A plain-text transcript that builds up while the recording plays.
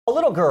A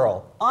little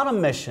girl on a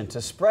mission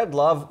to spread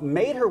love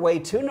made her way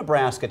to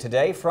Nebraska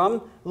today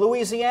from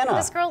Louisiana.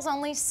 This girl's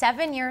only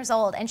 7 years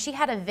old, and she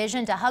had a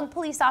vision to hug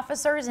police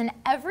officers in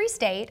every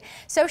state,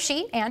 so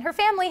she and her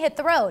family hit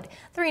the road.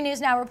 3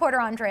 News Now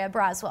reporter Andrea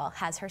Braswell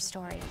has her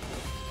story.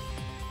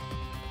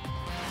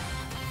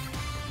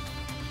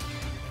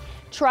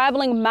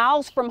 Traveling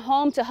miles from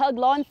home to hug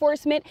law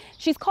enforcement,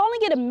 she's calling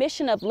it a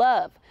mission of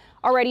love.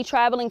 Already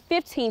traveling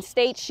 15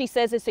 states, she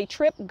says it's a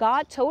trip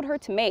God told her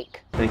to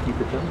make. Thank you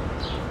for coming.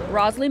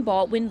 Rosalind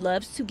Baldwin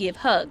loves to give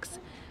hugs.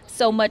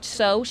 So much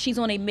so, she's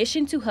on a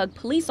mission to hug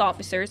police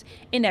officers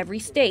in every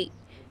state,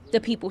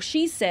 the people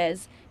she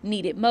says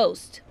need it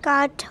most.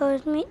 God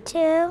told me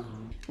to.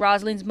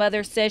 Rosalind's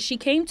mother says she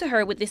came to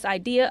her with this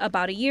idea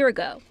about a year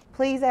ago.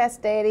 Please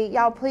ask Daddy,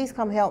 y'all please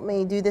come help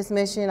me do this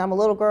mission. I'm a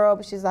little girl,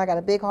 but she's like, I got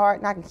a big heart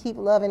and I can keep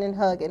loving and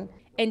hugging.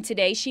 And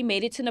today she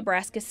made it to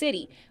Nebraska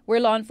City, where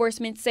law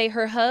enforcement say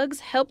her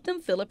hugs help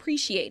them feel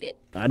appreciated.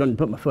 I don't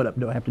put my foot up.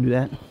 Do I have to do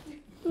that?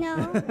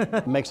 No.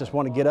 It makes us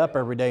want to get up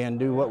every day and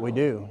do what we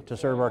do to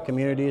serve our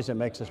communities. It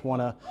makes us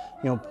want to,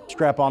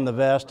 strap on the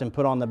vest and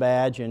put on the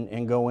badge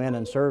and go in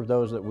and serve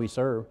those that we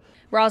serve.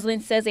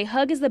 Rosalind says a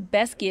hug is the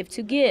best gift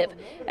to give,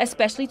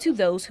 especially to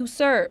those who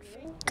serve.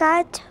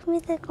 God told me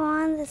to go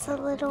on this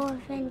little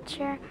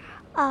adventure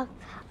and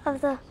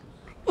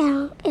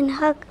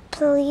hug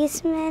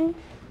policemen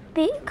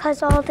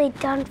because all they've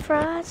done for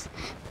us,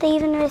 they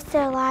even risk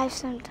their lives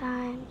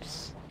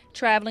sometimes.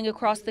 Traveling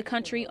across the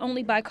country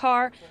only by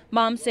car,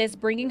 Mom says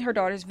bringing her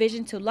daughter's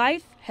vision to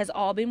life has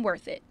all been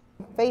worth it.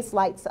 Face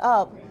lights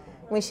up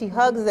when she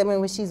hugs them and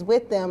when she's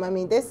with them. I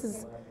mean,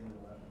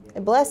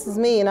 it blesses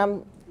me,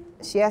 and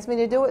she asked me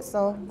to do it,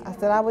 so I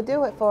said I would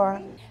do it for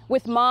her.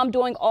 With Mom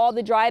doing all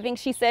the driving,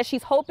 she says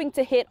she's hoping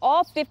to hit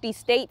all 50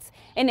 states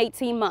in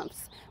 18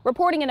 months.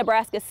 Reporting in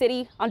Nebraska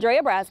City,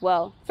 Andrea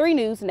Braswell, 3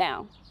 News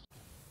Now.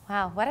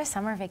 Wow, what a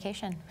summer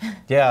vacation.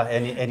 Yeah,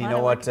 and you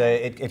know what?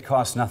 It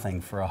costs nothing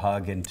for a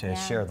hug and to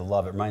share the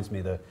love. It reminds me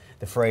of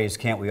the phrase,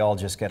 can't we all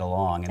just get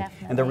along?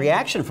 And the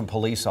reaction from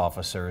police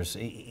officers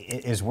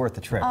is worth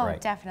the trip, right? Oh,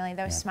 definitely.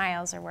 Those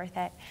smiles are worth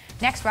it.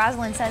 Next,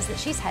 Rosalind says that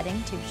she's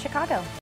heading to Chicago.